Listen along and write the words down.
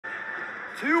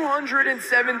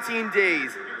217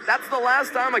 days. That's the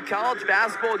last time a college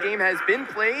basketball game has been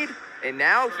played. And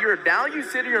now here at Value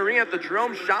City Arena at the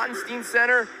Jerome Schottenstein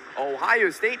Center,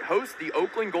 Ohio State hosts the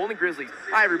Oakland Golden Grizzlies.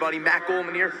 Hi everybody, Matt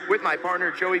Goldman here with my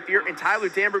partner Joey Fear, and Tyler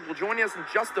Danberg will join us in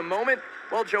just a moment.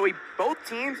 Well, Joey, both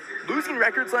teams losing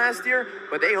records last year,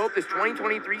 but they hope this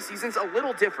 2023 season's a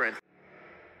little different.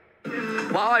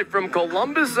 Live from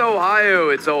Columbus, Ohio,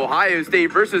 it's Ohio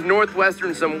State versus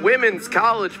Northwestern, some women's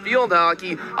college field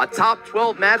hockey, a top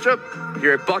 12 matchup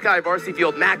here at Buckeye Varsity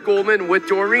Field. Matt Goldman with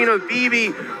Dorina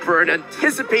Beebe for an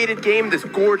anticipated game this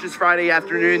gorgeous Friday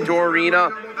afternoon,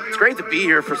 Dorina. It's great to be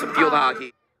here for some field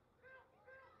hockey.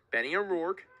 Benny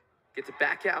O'Rourke gets it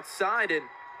back outside, and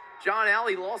John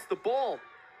Alley lost the ball.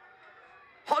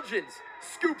 Hudgens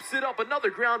scoops it up, another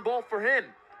ground ball for him.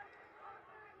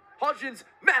 Hudgens,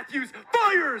 Matthews,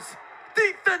 fires!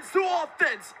 Defense to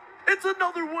offense! It's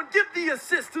another one, give the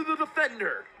assist to the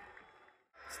defender.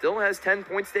 Still has 10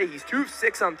 points today, he's 2 of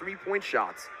 6 on 3-point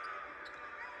shots.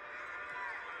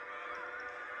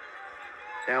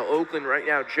 Now Oakland right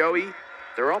now, Joey,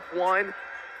 they're up 1.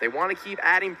 They want to keep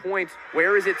adding points.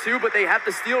 Where is it to? But they have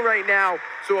to steal right now.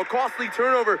 So a costly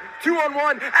turnover,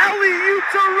 2-on-1. Alley-oop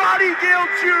to Roddy Gale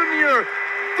Jr.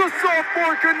 The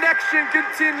sophomore connection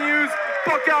continues.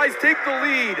 Buckeyes take the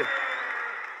lead.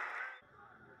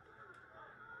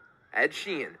 Ed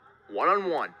Sheehan,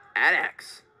 1-on-1 at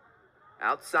X.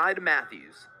 Outside to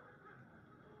Matthews.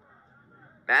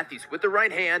 Matthews with the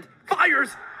right hand, fires.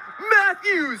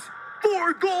 Matthews,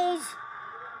 4 goals.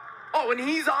 Oh, and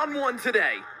he's on one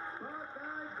today.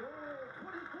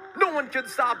 No one can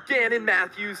stop Gannon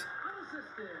Matthews.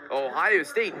 Ohio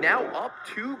State now up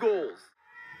 2 goals.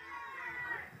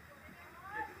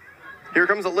 Here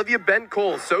comes Olivia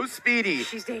Bent-Cole, so speedy.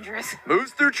 She's dangerous.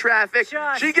 Moves through traffic.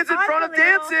 She gets in front of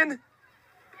Danson. And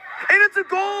it's a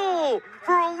goal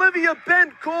for Olivia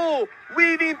Bent-Cole,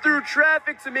 weaving through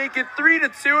traffic to make it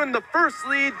 3-2 in the first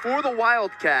lead for the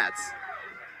Wildcats.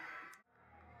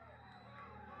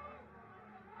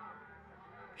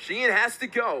 Sheehan has to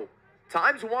go.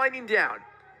 Time's winding down.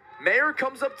 Mayer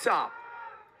comes up top.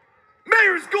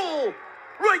 Mayer's goal!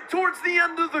 Right towards the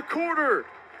end of the quarter.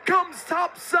 Comes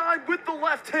top side with the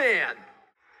left hand.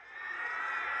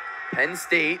 Penn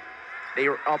State, they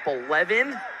are up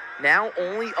 11, now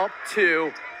only up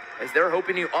 2, as they're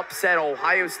hoping to upset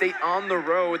Ohio State on the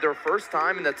road, their first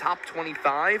time in the top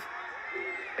 25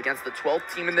 against the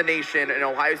 12th team in the nation, an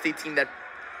Ohio State team that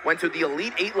went to the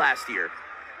Elite 8 last year.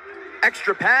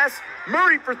 Extra pass,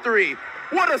 Murray for 3.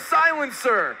 What a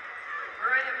silencer!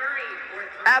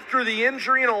 After the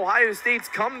injury in Ohio State's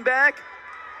comeback,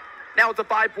 now it's a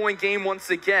 5-point game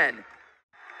once again.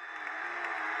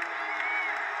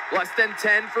 Less than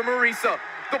 10 for Marisa.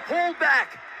 The pullback.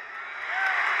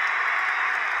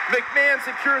 McMahon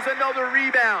secures another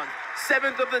rebound.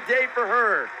 7th of the day for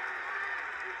her.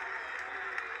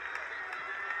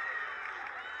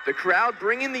 The crowd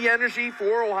bringing the energy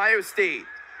for Ohio State.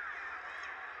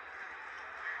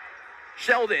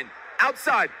 Sheldon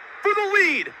outside for the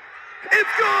lead. It's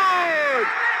good!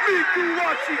 Miku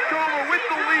Wachikoma with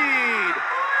the lead.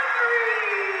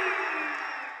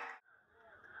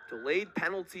 Delayed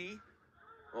penalty.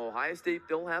 Ohio State,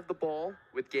 they'll have the ball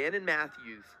with Gannon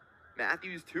Matthews.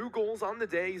 Matthews, 2 goals on the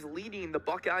day. He's leading the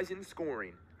Buckeyes in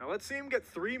scoring. Now let's see him get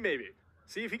 3 maybe.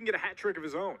 See if he can get a hat trick of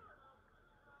his own.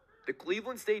 The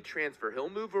Cleveland State transfer,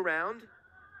 he'll move around.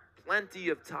 Plenty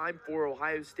of time for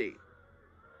Ohio State.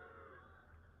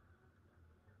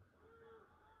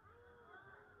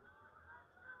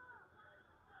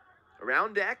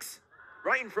 Around X,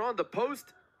 right in front of the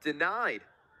post, denied.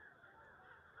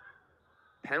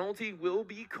 Penalty will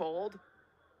be called.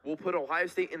 Will put Ohio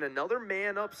State in another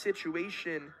man-up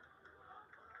situation.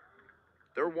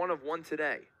 They're 1 of 1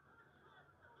 today.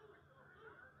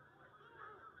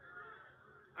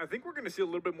 I think we're going to see a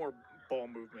little bit more ball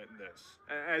movement in this.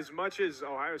 As much as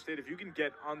Ohio State, if you can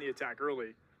get on the attack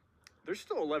early, there's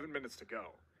still 11 minutes to go.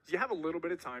 So you have a little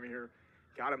bit of time here.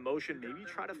 Got a motion, maybe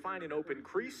try to find an open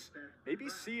crease. Maybe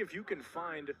see if you can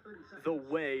find the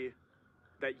way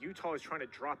that Utah is trying to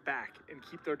drop back and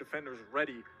keep their defenders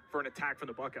ready for an attack from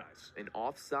the Buckeyes. An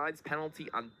offsides penalty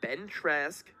on Ben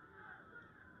Trask,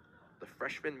 the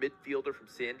freshman midfielder from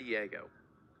San Diego.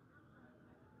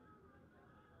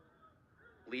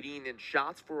 Leading in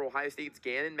shots for Ohio State's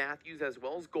Gannon Matthews as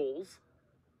well as goals.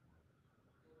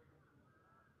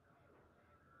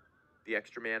 The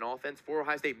extra man offense for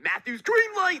Ohio State. Matthews,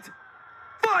 green light!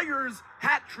 Fires!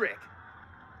 Hat trick!